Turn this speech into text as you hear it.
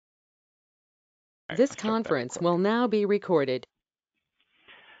right, This I'll start that conference will recording. now be recorded.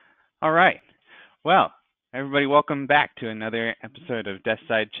 All right. Well, everybody, welcome back to another episode of Desk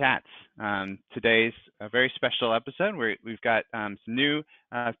Side Chats. Today's a very special episode where we've got some new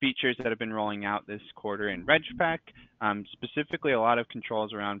features that have been rolling out this quarter in RegPack, specifically a lot of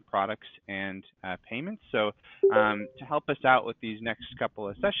controls around products and payments. So to help us out with these next couple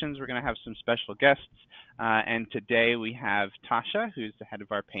of sessions, we're going to have some special guests. And today we have Tasha, who's the head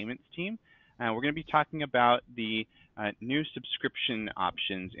of our payments team. We're going to be talking about the new subscription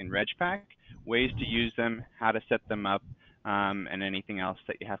options in RegPack, ways to use them, how to set them up, and anything else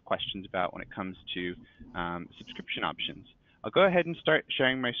that you have questions about when it comes to subscription options. I'll go ahead and start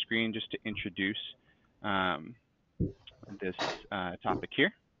sharing my screen just to introduce this topic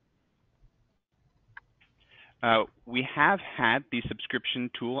here. We have had the subscription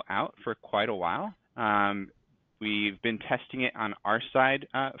tool out for quite a while. We've been testing it on our side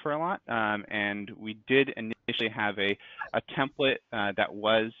for a lot, and we did initially have a template that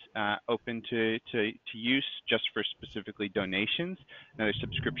was open to use just for specifically donations, another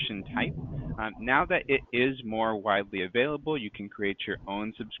subscription type. Now that it is more widely available, you can create your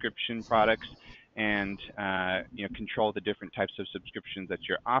own subscription products and control the different types of subscriptions that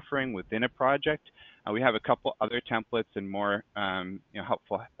you're offering within a project. We have a couple other templates and more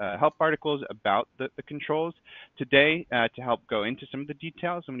helpful help articles about the controls. Today, to help go into some of the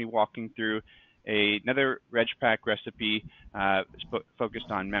details, I'm going to be walking through another RegPack recipe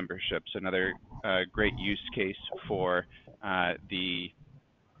focused on memberships, another great use case for the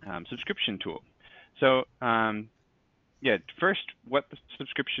subscription tool. So yeah, first, what the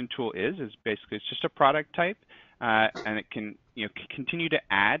subscription tool is basically it's just a product type, and it can continue to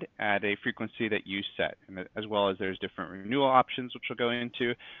add at a frequency that you set, and as well as there's different renewal options which we'll go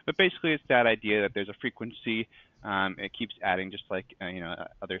into. But basically, it's that idea that there's a frequency. It keeps adding just like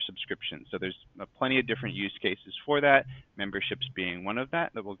other subscriptions. So there's plenty of different use cases for that. Memberships being one of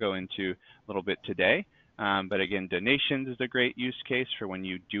that we'll go into a little bit today. But again, donations is a great use case for when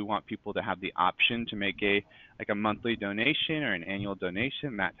you do want people to have the option to make a monthly donation or an annual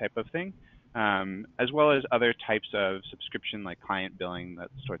donation, that type of thing, as well as other types of subscription like client billing, that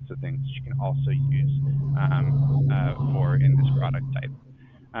sorts of things you can also use for in this product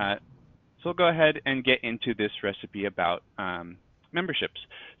type. So we'll go ahead and get into this recipe about memberships.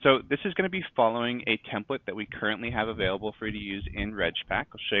 So this is going to be following a template that we currently have available for you to use in RegPack.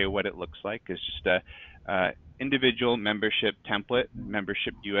 I'll show you what it looks like. It's just a individual membership template.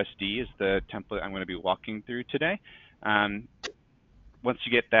 Membership USD is the template I'm going to be walking through today. Once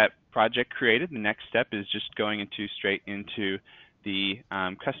you get that project created, the next step is just going straight into the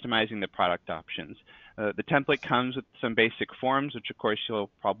customizing the product options. The template comes with some basic forms, which of course you'll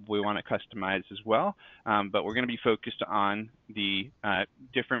probably want to customize as well, but we're going to be focused on the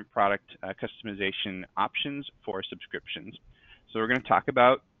different product customization options for subscriptions. So we're going to talk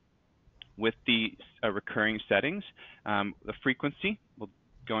about, with the recurring settings, the frequency. We'll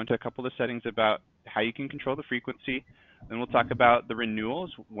go into a couple of settings about how you can control the frequency. Then we'll talk about the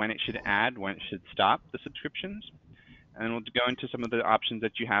renewals, when it should add, when it should stop the subscriptions. And then we'll go into some of the options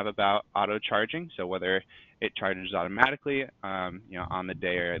that you have about auto charging, so whether it charges automatically on the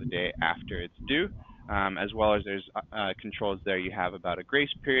day or the day after it's due, as well as there's controls there you have about a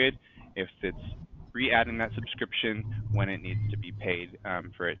grace period, if it's re-adding that subscription, when it needs to be paid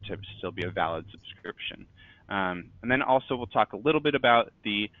for it to still be a valid subscription. And then also we'll talk a little bit about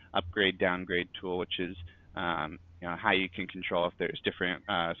the upgrade downgrade tool, which is how you can control if there's different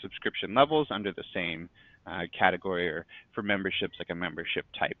subscription levels under the same category, or for memberships like a membership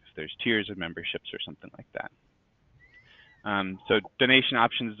type, if there's tiers of memberships or something like that. So donation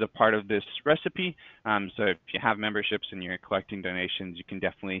options is a part of this recipe. So if you have memberships and you're collecting donations, you can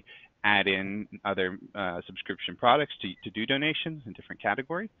definitely add in other subscription products to do donations in different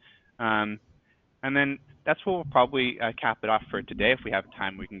categories. And then that's what we'll probably cap it off for today. If we have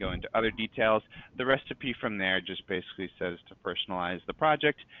time, we can go into other details. The recipe from there just basically says to personalize the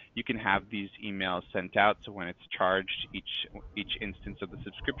project. You can have these emails sent out, so when it's charged, each instance of the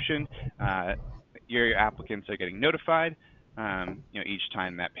subscription, your applicants are getting notified each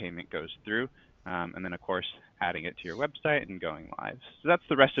time that payment goes through. And then, of course, adding it to your website and going live. So that's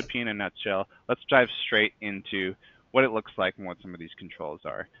the recipe in a nutshell. Let's dive straight into what it looks like and what some of these controls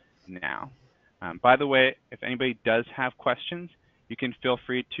are now. By the way, if anybody does have questions, you can feel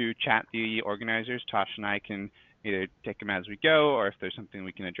free to chat the organizers. Tasha and I can either take them as we go, or if there's something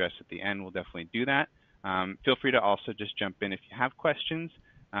we can address at the end, we'll definitely do that. Feel free to also just jump in if you have questions.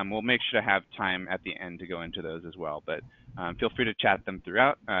 We'll make sure to have time at the end to go into those as well, but feel free to chat them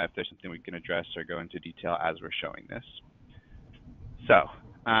throughout if there's something we can address or go into detail as we're showing this. So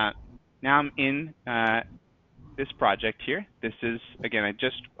now I'm in this project here. This is, again,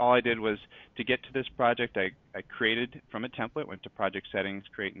 all I did was to get to this project, I created from a template, went to project settings,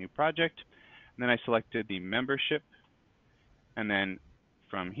 create new project, and then I selected the membership, and then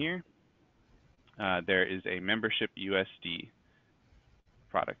from here, there is a membership USD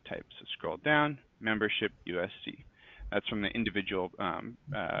product type. So scroll down, membership USD. That's from the individual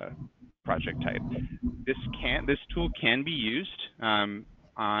project type. This tool can be used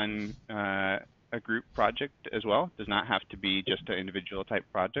on a group project as well. It does not have to be just an individual type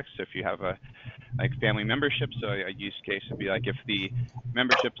project. So if you have like family memberships, so a use case would be like if the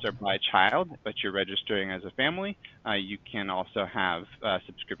memberships are by child, but you're registering as a family, you can also have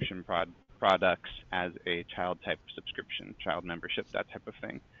subscription products as a child type subscription, child membership, that type of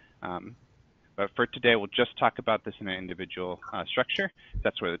thing. But for today, we'll just talk about this in an individual structure.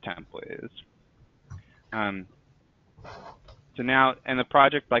 That's where the template is. So now, in the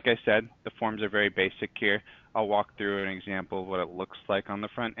project, like I said, the forms are very basic here. I'll walk through an example of what it looks like on the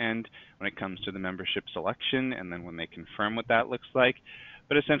front end when it comes to the membership selection, and then when they confirm what that looks like.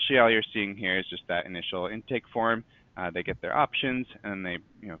 But essentially, all you're seeing here is just that initial intake form. They get their options, and they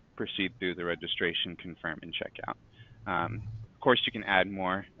proceed through the registration, confirm, and checkout. Of course, you can add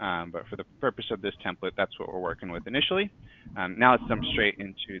more, but for the purpose of this template, that's what we're working with initially. Now let's jump straight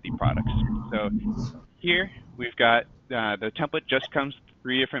into the products. So here we've got the template just comes with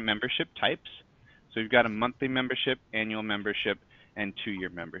 3 different membership types. So we've got a monthly membership, annual membership, and 2-year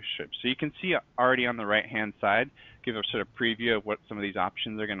membership. So you can see already on the right-hand side, give a sort of preview of what some of these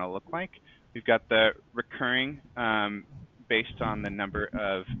options are going to look like. We've got the recurring based on the number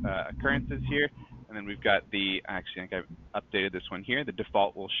of occurrences here. And then we've got actually I think I've updated this one here. The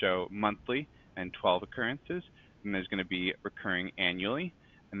default will show monthly and 12 occurrences. And there's going to be recurring annually.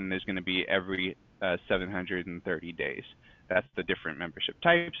 And then there's going to be every 730 days. That's the different membership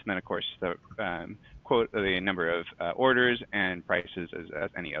types. And then, of course, the the number of orders and prices as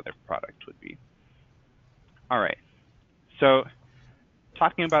any other product would be. All right. So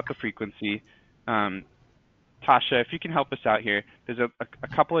talking about the frequency, Tasha, if you can help us out here, there's a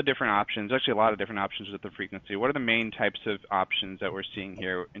couple of different options, actually a lot of different options with the frequency. What are the main types of options that we're seeing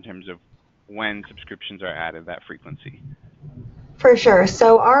here in terms of when subscriptions are added, that frequency? For sure.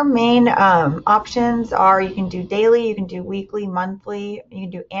 So our main options are you can do daily, you can do weekly, monthly, you can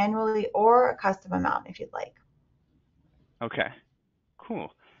do annually, or a custom amount if you'd like. Okay,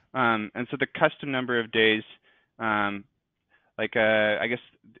 cool. And so the custom number of days, I guess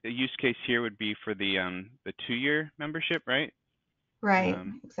a use case here would be for the 2-year membership, right? Right,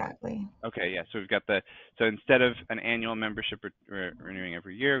 exactly. Okay, yeah. So we've got so instead of an annual membership renewing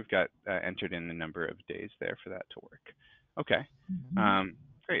every year, we've got entered in the number of days there for that to work. Okay,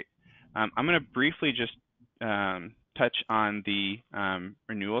 great. I'm going to briefly just touch on the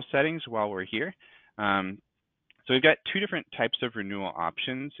renewal settings while we're here. So we've got 2 different types of renewal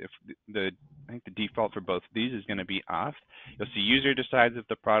options. If I think the default for both of these is going to be off. You'll see user decides if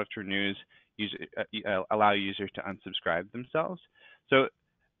the product renews, allow users to unsubscribe themselves. So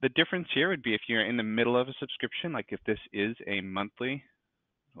the difference here would be if you're in the middle of a subscription, like if this is a monthly,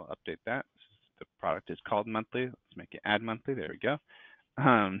 we'll update that. The product is called monthly. Let's make it add monthly. There we go.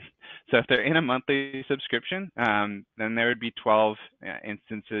 So if they're in a monthly subscription, then there would be 12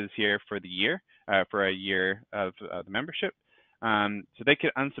 instances here for the year, for a year of the membership. So they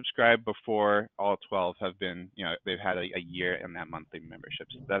could unsubscribe before all 12 have been, they've had a year in that monthly membership.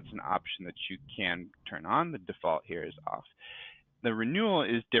 So that's an option that you can turn on. The default here is off. The renewal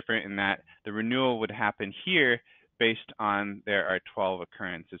is different in that the renewal would happen here based on there are 12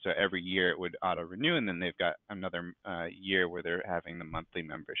 occurrences. So every year it would auto renew, and then they've got another year where they're having the monthly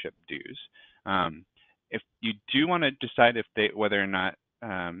membership dues. If you do want to decide whether or not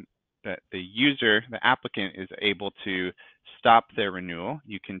that the applicant is able to stop their renewal,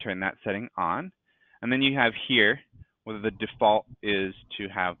 you can turn that setting on. And then you have here whether the default is to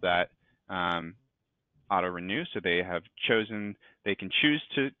have that auto renew. So they can choose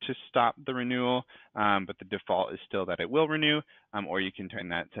to stop the renewal, but the default is still that it will renew, or you can turn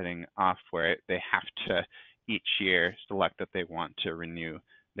that setting off where they have to each year select that they want to renew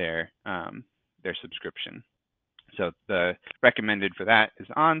their subscription. So the recommended for that is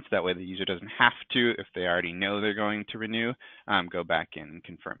on, so that way the user doesn't have to, if they already know they're going to renew, go back in and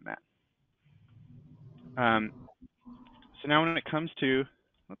confirm that. So now when it comes to,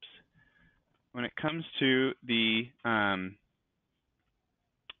 the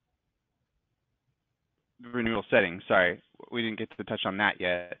renewal settings, sorry, we didn't get to touch on that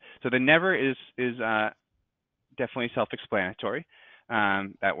yet. So the never is definitely self-explanatory.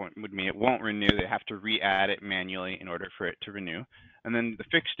 That would mean it won't renew. They have to re-add it manually in order for it to renew. And then the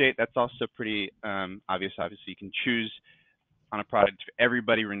fixed date, that's also pretty obvious. Obviously, you can choose on a product if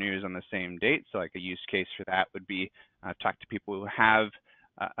everybody renews on the same date. So like a use case for that would be talk to people who have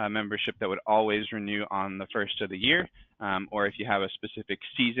a membership that would always renew on the first of the year. Or if you have a specific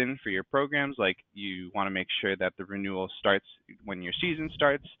season for your programs, like you want to make sure that the renewal starts when your season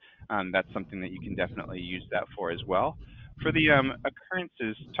starts, that's something that you can definitely use that for as well. For the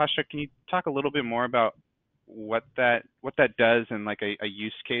occurrences, Tasha, can you talk a little bit more about what that does and like a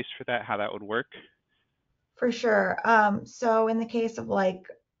use case for that, how that would work? For sure. So in the case of like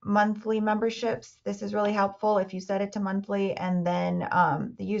monthly memberships, this is really helpful if you set it to monthly and then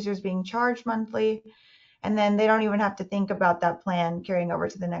the user's being charged monthly, and then they don't even have to think about that plan carrying over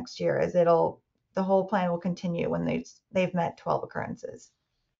to the next year, as the whole plan will continue when they've met 12 occurrences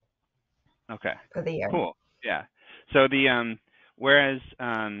Okay, for the year. cool. Yeah. So the whereas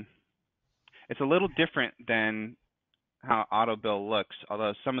it's a little different than how auto bill looks,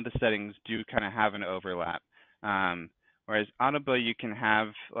 although some of the settings do kind of have an overlap. Whereas auto bill, you can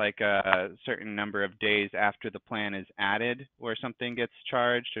have like a certain number of days after the plan is added where something gets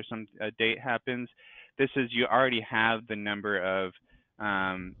charged or some a date happens. This is you already have the number of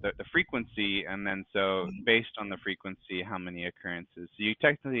the frequency, and then so based on the frequency, how many occurrences. So you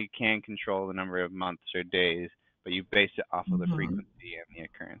technically can control the number of months or days, but you base it off of the Hmm. frequency and the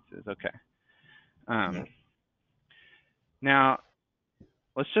occurrences. Okay. Yeah, Um, Now,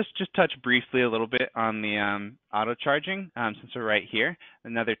 let's just touch briefly a little bit on the auto charging, since we're right here.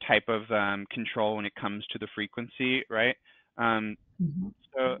 Another type of control when it comes to the frequency, right? Um, hmm,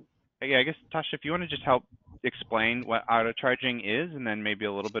 so, yeah, I guess Tasha, if you want to just help explain what auto charging is, and then maybe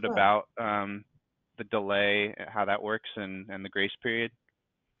a little bit sure. about the delay, how that works, and the grace period.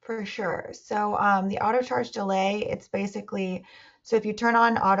 For sure. So the auto charge delay, it's basically, so if you turn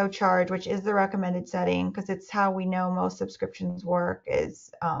on auto charge, which is the recommended setting, because it's how we know most subscriptions work,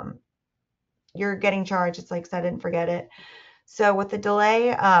 is you're getting charged. It's like set it and forget it. So with the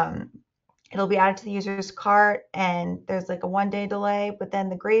delay, it'll be added to the user's cart, and there's like a 1 day delay, but then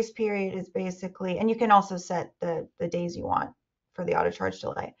the grace period is basically, and you can also set the days you want for the auto charge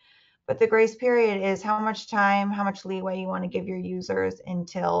delay. But the grace period is how much time, how much leeway you want to give your users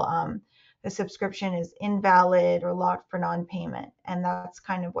until the subscription is invalid or locked for non-payment. And that's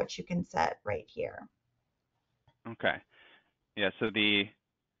kind of what you can set right here. Okay. Yeah. So the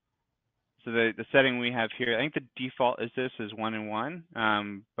setting we have here, I think the default is this is 1 and 1.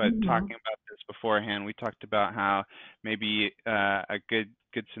 But Hmm. talking about this beforehand, we talked about how maybe a good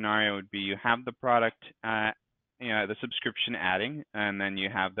scenario would be you have the product, the subscription adding, and then you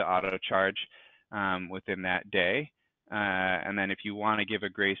have the auto charge within that day. And then if you want to give a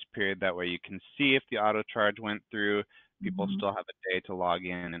grace period, that way you can see if the auto charge went through. People Hmm. still have a day to log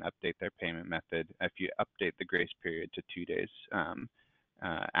in and update their payment method. If you update the grace period to 2 days.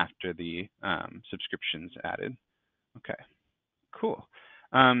 After the subscriptions added. Okay, cool.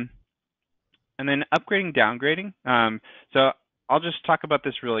 Um, and then upgrading, downgrading. So I'll just talk about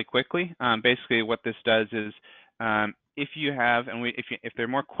this really quickly. Basically, what this does is if you have, and if there are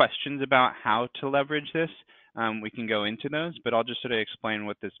more questions about how to leverage this, we can go into those. But I'll just sort of explain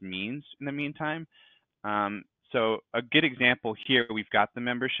what this means in the meantime. Um, so a good example here, we've got the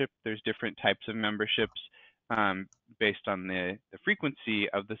membership. There's different types of memberships based on the frequency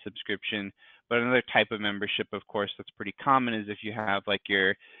of the subscription. But another type of membership, of course, that's pretty common is if you have like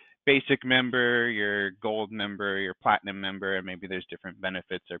your basic member, your gold member, your platinum member, and maybe there's different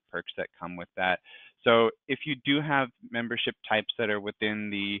benefits or perks that come with that. So if you do have membership types that are within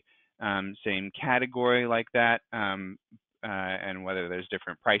the same category like that, and whether there's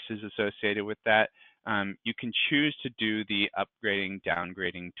different prices associated with that, you can choose to do the upgrading,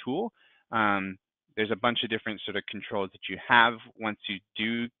 downgrading tool. There's a bunch of different sort of controls that you have once you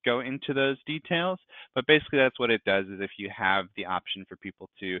do go into those details. But basically, that's what it does is if you have the option for people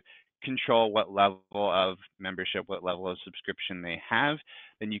to control what level of membership, what level of subscription they have,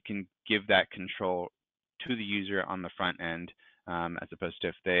 then you can give that control to the user on the front end, as opposed to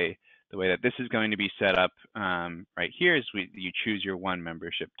if they, the way that this is going to be set up right here is you choose your one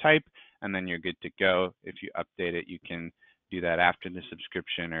membership type, and then you're good to go. If you update it, you can do that after the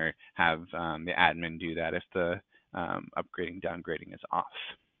subscription or have the admin do that if the upgrading, downgrading is off.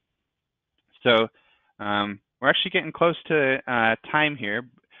 So we're actually getting close to time here.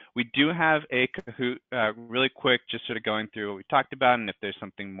 We do have a Kahoot really quick, just sort of going through what we talked about, and if there's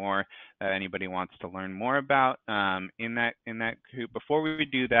something more that anybody wants to learn more about in that Kahoot. Before we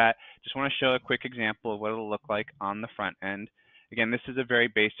do that, just want to show a quick example of what it'll look like on the front end. Again, this is a very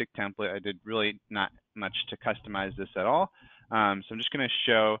basic template. I did really not much to customize this at all. So I'm just going to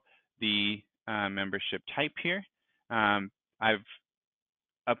show the membership type here. I've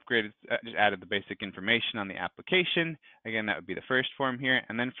upgraded, just added the basic information on the application. Again, that would be the first form here.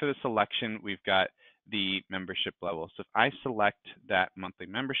 And then for the selection, we've got the membership level. So if I select that monthly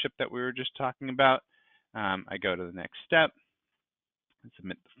membership that we were just talking about, I go to the next step and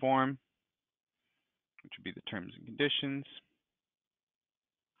submit the form, which would be the terms and conditions.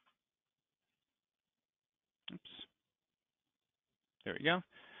 Oops. There we go.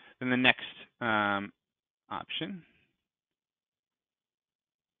 Then the next option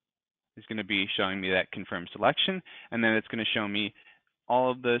is going to be showing me that confirm selection, and then it's going to show me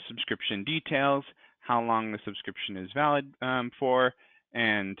all of the subscription details, how long the subscription is valid for,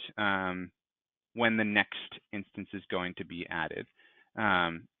 and when the next instance is going to be added.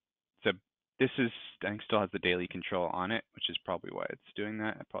 So this is, I think, still has the daily control on it, which is probably why it's doing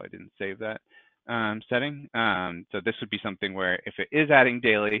that. I probably didn't save that setting. So this would be something where if it is adding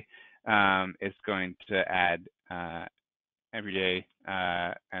daily, it's going to add every day,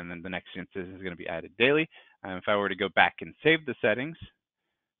 and then the next instance is going to be added daily. If I were to go back and save the settings,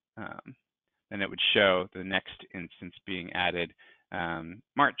 then it would show the next instance being added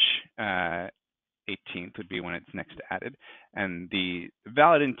March 18th would be when it's next added. And the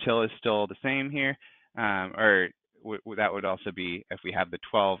valid until is still the same here, or that would also be if we have the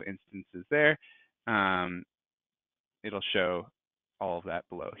 12 instances there, it'll show all of that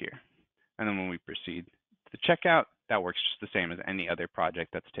below here. And then when we proceed to the checkout, that works just the same as any other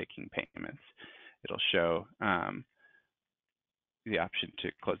project that's taking payments. It'll show the option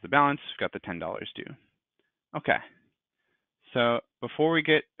to close the balance. We've got the $10 due. Okay. So before we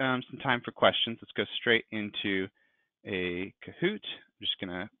get some time for questions, let's go straight into a Kahoot. I'm just going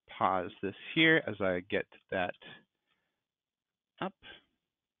to pause this here as I get that up.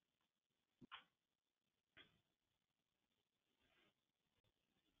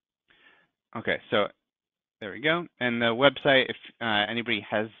 Okay, so there we go. And the website, if anybody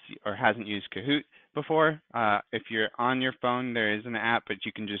has or hasn't used Kahoot before, if you're on your phone, there is an app, but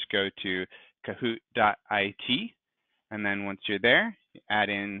you can just go to kahoot.it. And then once you're there, you add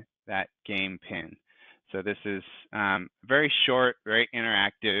in that game pin. So this is very short, very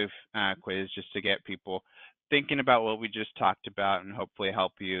interactive quiz just to get people thinking about what we just talked about and hopefully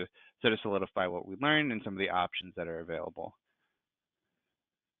help you sort of solidify what we learned and some of the options that are available.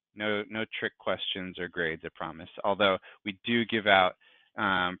 No trick questions or grades, I promise. Although we do give out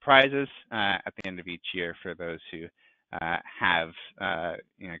prizes at the end of each year for those who have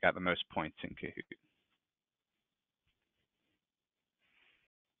got the most points in Kahoot.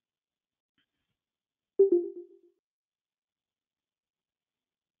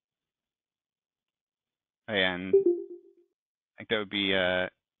 And I think that would be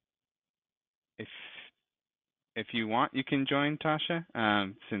if you want, you can join, Tasha,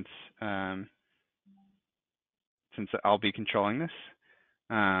 since I'll be controlling this.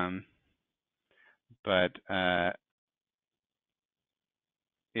 But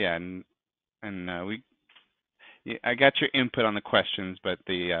yeah, and I got your input on the questions, but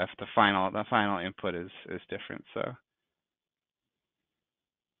the final input is different. So.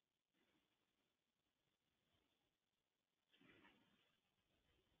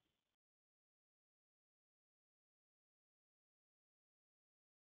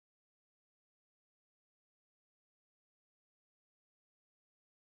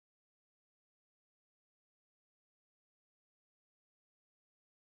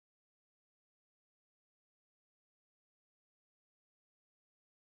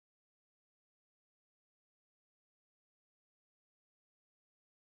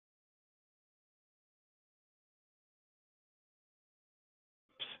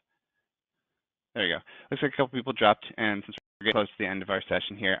 There you go. Looks like a couple people dropped, and since we're getting close to the end of our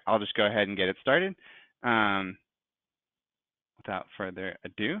session here, I'll just go ahead and get it started without further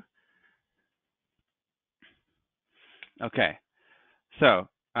ado. Okay, so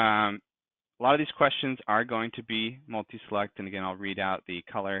a lot of these questions are going to be multi-select, and again, I'll read out the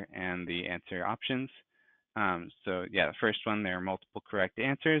color and the answer options. So yeah, the first one, there are multiple correct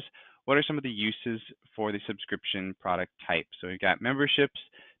answers. What are some of the uses for the subscription product type? So we've got memberships,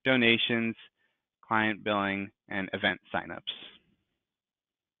 donations, client billing, and event signups.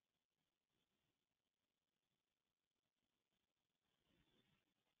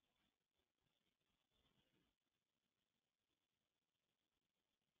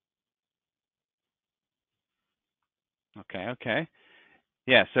 Okay.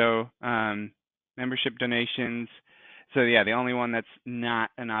 Yeah, so membership donations. So yeah, the only one that's not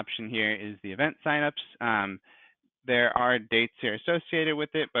an option here is the event signups. There are dates here associated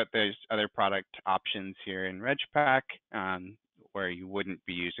with it, but there's other product options here in RegPack where you wouldn't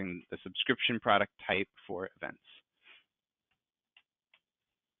be using the subscription product type for events.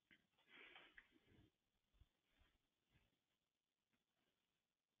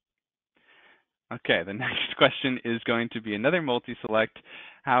 Okay, the next question is going to be another multi-select.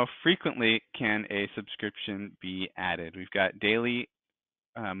 How frequently can a subscription be added? We've got daily,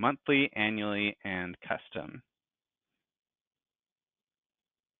 monthly, annually, and custom.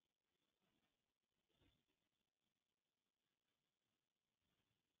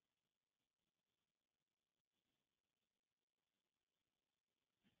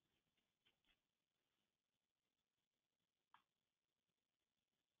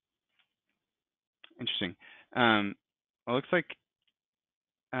 Interesting. It looks like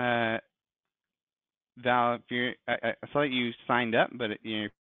uh, Val, if I saw that you signed up, but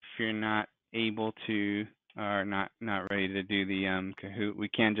if you're not able to or not ready to do the Kahoot, we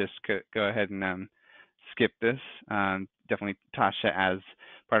can just go ahead and skip this. Definitely Tasha, as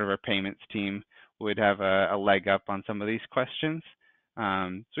part of our payments team, would have a leg up on some of these questions.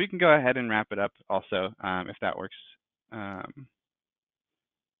 So we can go ahead and wrap it up also, if that um,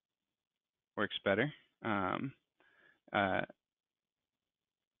 works better. Um, uh,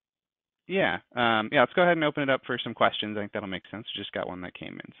 yeah, let's go ahead and open it up for some questions. I think that'll make sense. We just got one that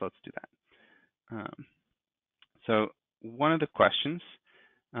came in, so let's do that. So one of the questions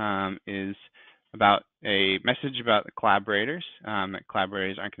is about a message about the collaborators, that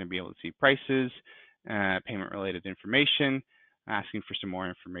collaborators aren't going to be able to see prices, payment-related information, asking for some more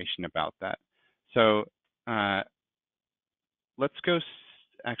information about that. So uh, let's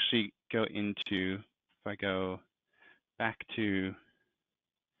actually go into, if I go back to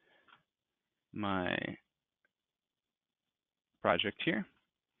my project here.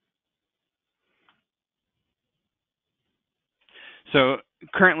 So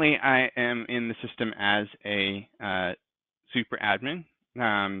currently I am in the system as a super admin.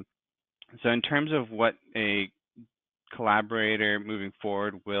 So in terms of what a collaborator moving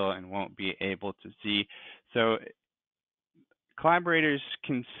forward will and won't be able to see, so collaborators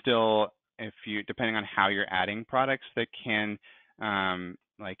can still, if you, depending on how you're adding products, that can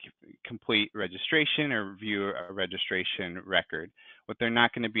like complete registration or view a registration record. What they're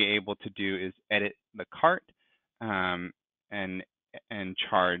not going to be able to do is edit the cart um, and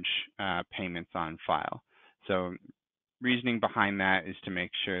charge payments on file. So reasoning behind that is to make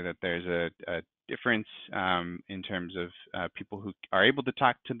sure that there's a difference in terms of people who are able to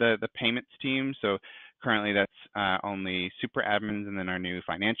talk to the payments team. So currently that's only super admins and then our new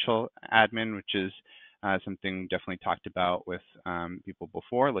financial admin, which is something definitely talked about with people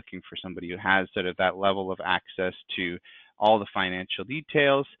before, looking for somebody who has sort of that level of access to all the financial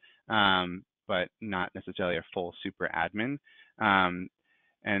details, but not necessarily a full super admin.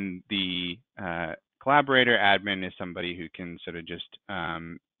 And the collaborator admin is somebody who can sort of just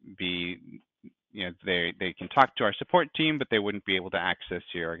be, they can talk to our support team, but they wouldn't be able to access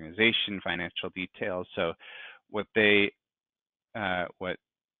your organization financial details. So what what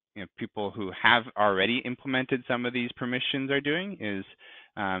people who have already implemented some of these permissions are doing is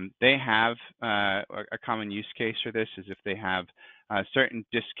they have a common use case for this is if they have certain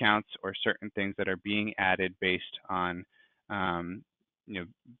discounts or certain things that are being added based on you know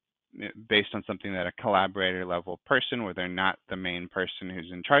based on something that a collaborator level person, where they're not the main person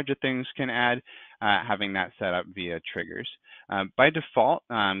who's in charge of things, can add, having that set up via triggers. By default,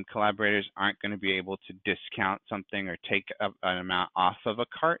 collaborators aren't going to be able to discount something or take an amount off of a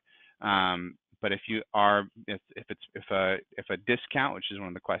cart. But if you are, if a discount, which is one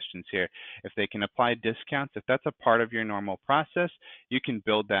of the questions here, if they can apply discounts, if that's a part of your normal process, you can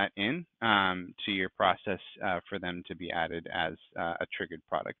build that in to your process for them to be added as a triggered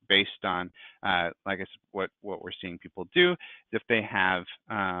product based on, like I said, what we're seeing people do. If they have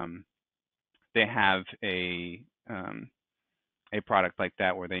a product like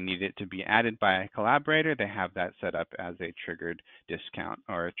that where they need it to be added by a collaborator, they have that set up as a triggered discount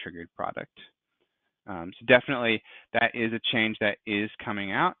or a triggered product. So definitely that is a change that is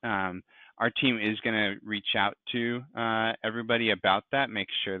coming out. Our team is going to reach out to everybody about that, make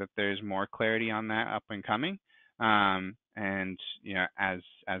sure that there's more clarity on that up and coming. And as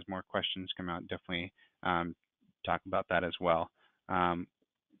more questions come out, definitely talk about that as well.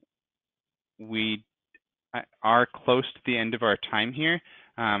 We are close to the end of our time here.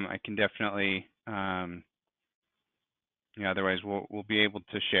 I can definitely otherwise we'll be able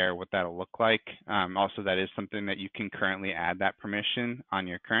to share what that'll look like. Also, that is something that you can currently add that permission on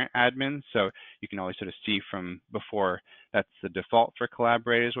your current admin. So you can always sort of see from before that's the default for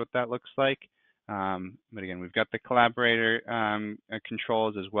collaborators, what that looks like. But again, we've got the collaborator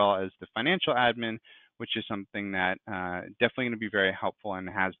controls as well as the financial admin, which is something that definitely going to be very helpful and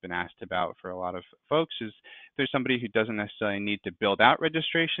has been asked about for a lot of folks. Is there's somebody who doesn't necessarily need to build out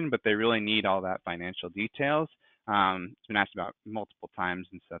registration, but they really need all that financial details. It's been asked about multiple times,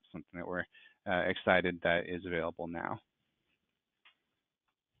 and so that's something that we're excited that is available now.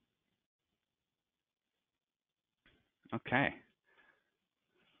 Okay.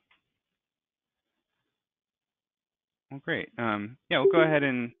 Well, great. Yeah, we'll go ahead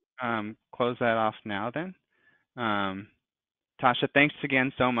and close that off now then. Um, Tasha, thanks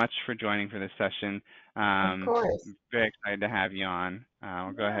again so much for joining for this session. Of course. Very excited to have you on.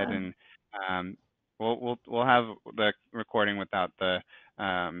 We'll go ahead Yeah. and we'll have the recording without the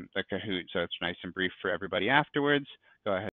Kahoot, so it's nice and brief for everybody afterwards. Go ahead.